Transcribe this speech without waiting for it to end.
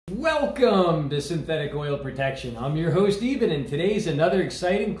Welcome to Synthetic Oil Protection. I'm your host Eben, and today's another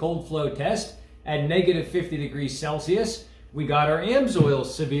exciting cold flow test at negative 50 degrees Celsius. We got our AMSOIL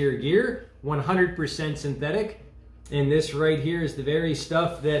severe gear, 100% synthetic, and this right here is the very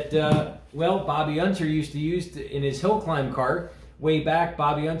stuff that, well, Bobby Unser used to use in his hill climb car. Way back,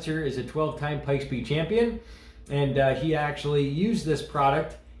 Bobby Unser is a 12-time Pikes Peak champion, and he actually used this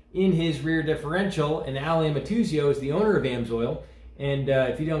product in his rear differential, and Al Amatuzio is the owner of AMSOIL. And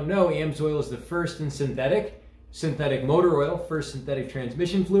if you don't know, AMSOIL is the first in synthetic motor oil, first synthetic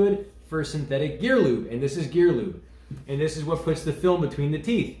transmission fluid, first synthetic gear lube, and this is gear lube. And this is what puts the film between the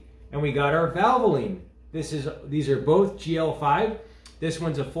teeth. And we got our Valvoline. These are both GL5. This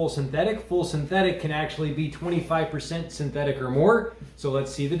one's a full synthetic. Full synthetic can actually be 25% synthetic or more. So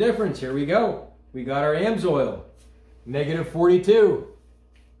let's see the difference. Here we go. We got our AMSOIL, negative 42.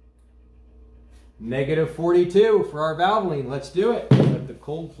 Negative 42 for our Valvoline. Let's do it. Let the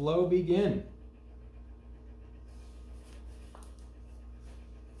cold flow begin.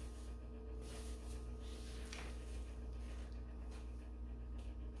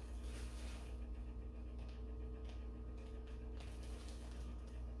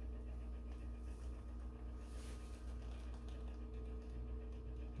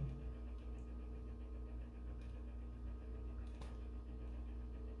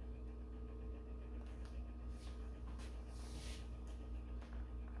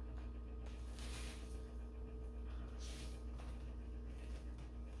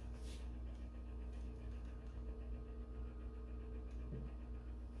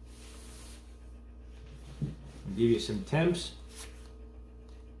 Give you some temps.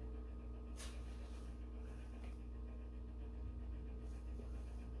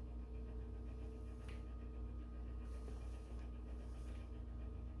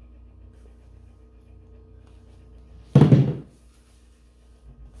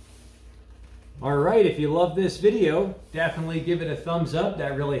 All right, if you love this video, definitely give it a thumbs up.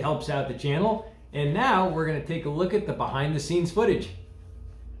 That really helps out the channel. And now we're going to take a look at the behind the scenes footage.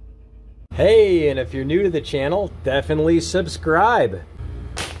 Hey, and if you're new to the channel, definitely subscribe.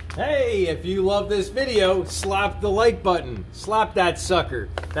 Hey, if you love this video, slap the like button. Slap that sucker.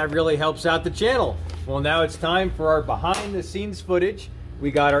 That really helps out the channel. Well, now it's time for our behind the scenes footage.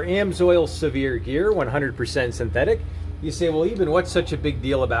 We got our AMSOIL severe gear, 100% synthetic. You say, well, Eben, what's such a big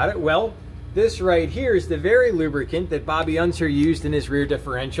deal about it? Well, this right here is the very lubricant that Bobby Unser used in his rear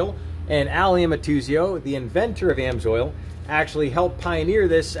differential, and Al Amatuzio, the inventor of AMSOIL, actually helped pioneer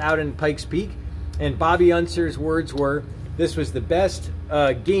this out in Pikes Peak. And Bobby Unser's words were, this was the best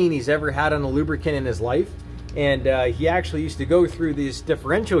gain he's ever had on a lubricant in his life. And he actually used to go through these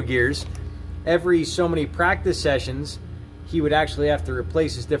differential gears. Every so many practice sessions, he would actually have to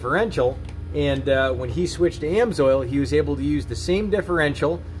replace his differential. And when he switched to AMSOIL, he was able to use the same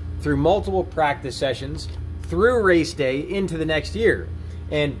differential through multiple practice sessions, through race day, into the next year.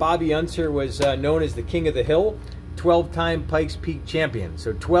 And Bobby Unser was known as the King of the Hill, 12-time Pikes Peak champion.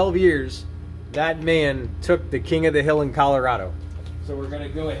 So 12 years, that man took the King of the Hill in Colorado. So we're going to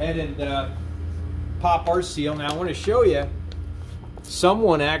go ahead and pop our seal. Now I want to show you,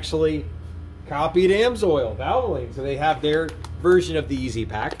 someone actually copied AMSOIL, Valvoline. So they have their version of the Easy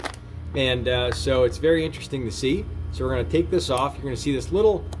Pack. And so it's very interesting to see. So we're going to take this off. You're going to see this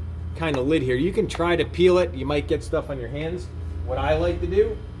little kind of lid here. You can try to peel it. You might get stuff on your hands. What I like to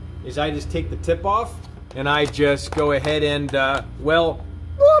do is I just take the tip off, and I just go ahead and, well,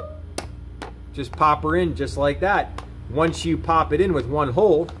 whoop, just pop her in just like that. Once you pop it in with one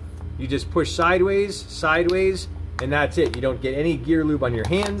hole, you just push sideways, sideways, and that's it. You don't get any gear lube on your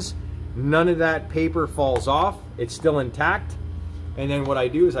hands. None of that paper falls off. It's still intact. And then what I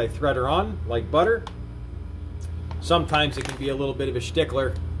do is I thread her on like butter. Sometimes it can be a little bit of a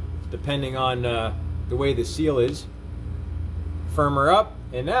stickler depending on the way the seal is. Firm her up,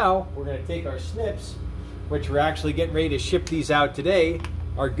 and now we're going to take our snips, which we're actually getting ready to ship these out today.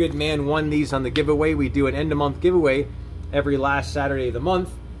 Our good man won these on the giveaway. We do an end-of-month giveaway every last Saturday of the month,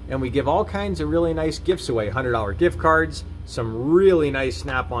 and we give all kinds of really nice gifts away. $100 gift cards, some really nice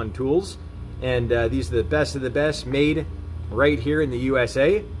snap-on tools, and these are the best of the best, made right here in the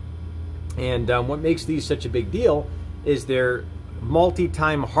USA. And what makes these such a big deal is they're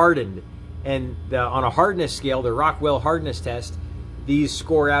multi-time hardened, and on a hardness scale, the Rockwell hardness test, these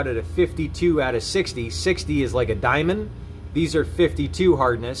score out at a 52 out of 60. 60 is like a diamond. These are 52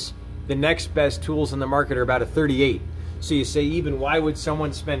 hardness. The next best tools in the market are about a 38. So you say, Eben, why would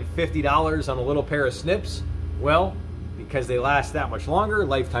someone spend $50 on a little pair of snips? Well, because they last that much longer,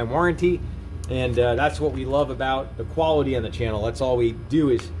 lifetime warranty. And that's what we love about the quality on the channel. That's all we do,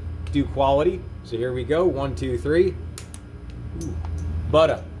 is do quality. So here we go, 1, 2, 3. Ooh,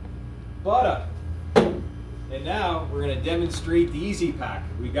 butter. butter. And now we're going to demonstrate the easy pack.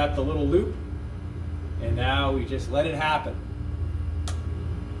 We got the little loop, and now we just let it happen.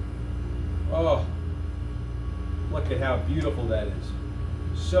 Oh, look at how beautiful that is.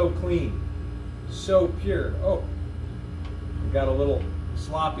 So clean, so pure. Oh, we got a little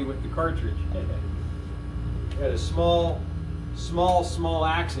sloppy with the cartridge. Got a small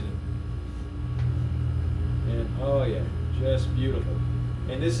accident. And oh yeah, just beautiful.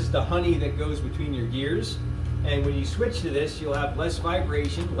 And this is the honey that goes between your gears. And when you switch to this, you'll have less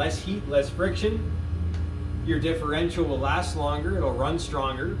vibration, less heat, less friction. Your differential will last longer, it'll run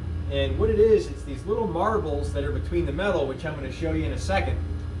stronger. And what it is, it's these little marbles that are between the metal, which I'm going to show you in a second.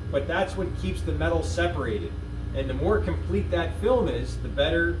 But that's what keeps the metal separated. And the more complete that film is, the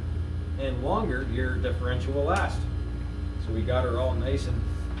better and longer your differential will last. So we got her all nice and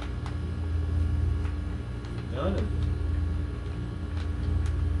done.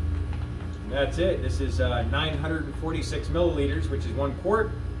 And that's it. This is 946 milliliters, which is 1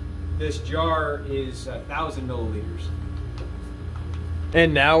 quart. This jar is 1,000 milliliters.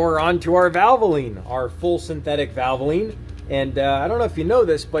 And now we're on to our Valvoline, our full synthetic Valvoline. And I don't know if you know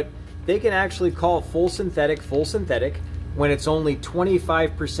this, but they can actually call full synthetic when it's only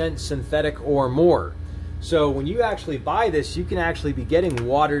 25% synthetic or more. So when you actually buy this, you can actually be getting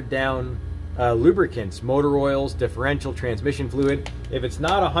watered down lubricants, motor oils, differential, transmission fluid. If it's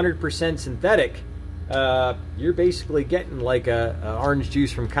not 100% synthetic, you're basically getting like a orange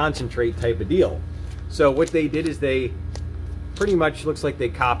juice from concentrate type of deal. So what they did is they pretty much looks like they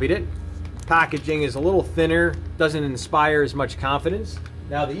copied it. Packaging is a little thinner, doesn't inspire as much confidence.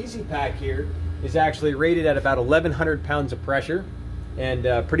 Now the Easy Pack here is actually rated at about 1,100 pounds of pressure,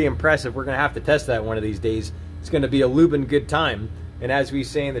 and pretty impressive. We're going to have to test that one of these days. It's going to be a lubing good time. And as we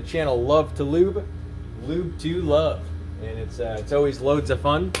say in the channel, love to lube, lube to love. And it's always loads of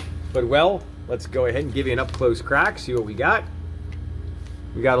fun. But well, let's go ahead and give you an up close crack, see what we got.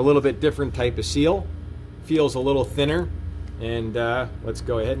 We got a little bit different type of seal. Feels a little thinner. And let's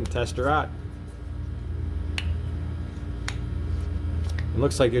go ahead and test her out. It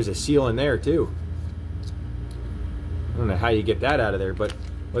looks like there's a seal in there too. I don't know how you get that out of there, but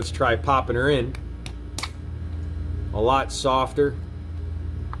let's try popping her in. A lot softer.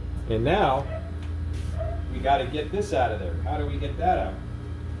 And now we got to get this out of there. How do we get that out?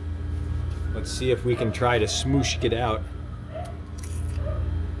 Let's see if we can try to smoosh it out.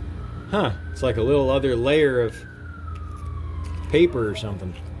 Huh, it's like a little other layer of paper or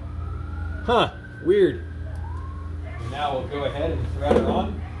something. Huh, weird. And now we'll go ahead and thread her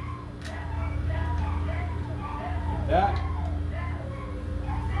on. Like that.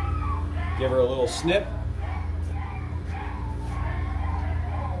 Give her a little snip.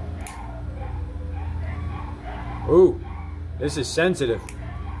 Ooh, this is sensitive.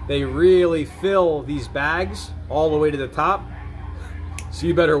 They really fill these bags all the way to the top. So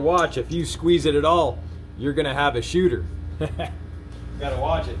you better watch. If you squeeze it at all, you're gonna have a shooter. Gotta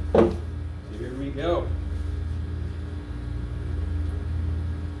watch it. So here we go.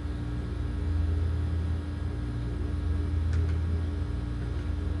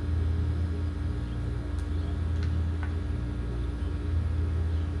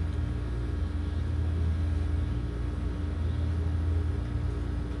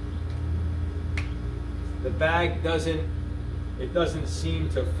 The bag doesn't seem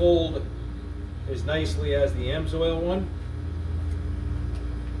to fold as nicely as the AMSOIL one,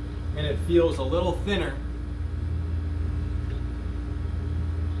 and it feels a little thinner.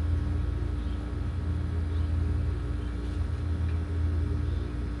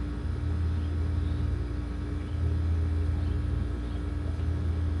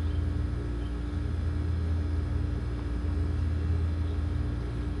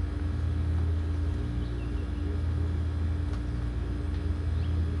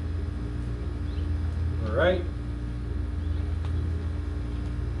 All right.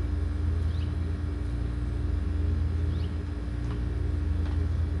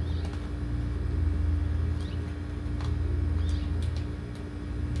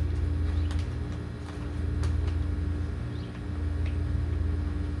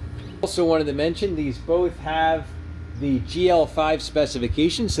 Also wanted to mention these both have the GL5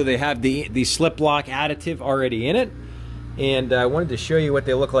 specification, so they have the slip lock additive already in it. And I wanted to show you what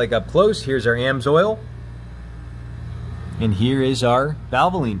they look like up close. Here's our AMSOIL. And here is our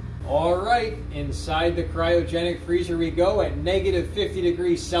Valvoline. All right, inside the cryogenic freezer we go at negative 50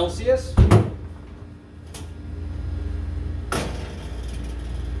 degrees Celsius.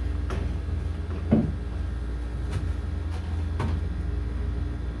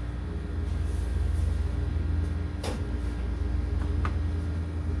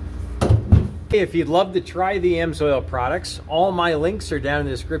 If you'd love to try the AMSOIL products, all my links are down in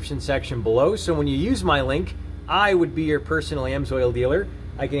the description section below. So when you use my link, I would be your personal AMSOIL dealer.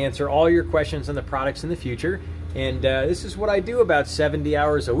 I can answer all your questions on the products in the future. And this is what I do about 70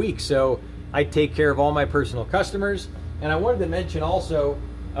 hours a week. So I take care of all my personal customers. And I wanted to mention also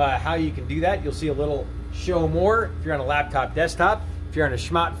how you can do that. You'll see a little show more if you're on a laptop, desktop. If you're on a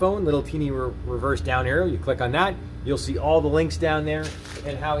smartphone, little teeny reverse down arrow, you click on that. You'll see all the links down there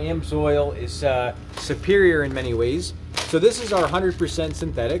and how AMSOIL is superior in many ways. So this is our 100%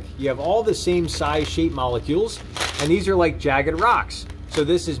 synthetic. You have all the same size, shape molecules, and these are like jagged rocks. So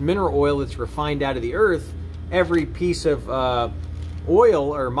this is mineral oil that's refined out of the earth. Every piece of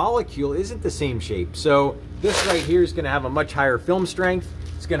oil or molecule isn't the same shape. So this right here is gonna have a much higher film strength.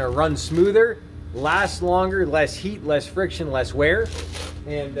 It's gonna run smoother, last longer, less heat, less friction, less wear.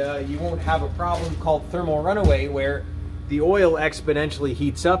 And you won't have a problem called thermal runaway where the oil exponentially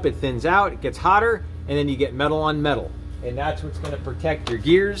heats up, it thins out, it gets hotter, and then you get metal on metal. And that's what's gonna protect your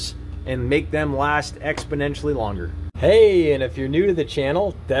gears and make them last exponentially longer. Hey, and if you're new to the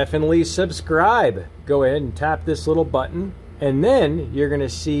channel, definitely subscribe. Go ahead and tap this little button, and then you're gonna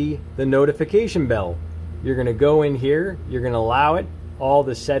see the notification bell. You're gonna go in here, you're gonna allow it, all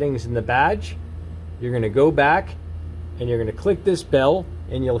the settings in the badge. You're gonna go back, and you're gonna click this bell,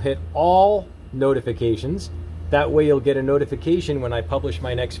 and you'll hit all notifications. That way you'll get a notification when I publish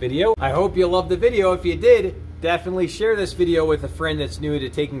my next video. I hope you loved the video. If you did, definitely share this video with a friend that's new to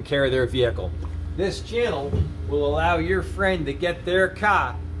taking care of their vehicle. This channel will allow your friend to get their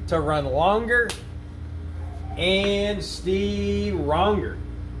car to run longer and stronger.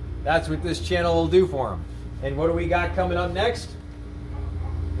 That's what this channel will do for them. And what do we got coming up next?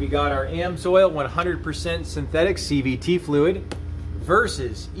 We got our AMSOIL 100% synthetic CVT fluid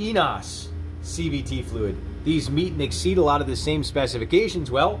versus ENOS CVT fluid. These meet and exceed a lot of the same specifications.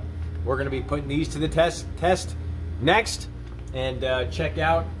 Well, we're going to be putting these to the test next. And check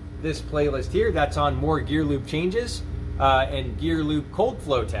out this playlist here. That's on more gear lube changes and gear lube cold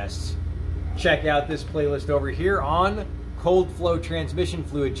flow tests. Check out this playlist over here on cold flow transmission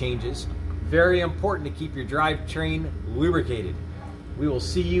fluid changes. Very important to keep your drivetrain lubricated. We will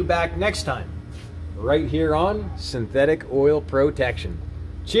see you back next time, right here on Synthetic Oil Protection.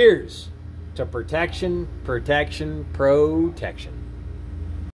 Cheers to protection, protection, protection.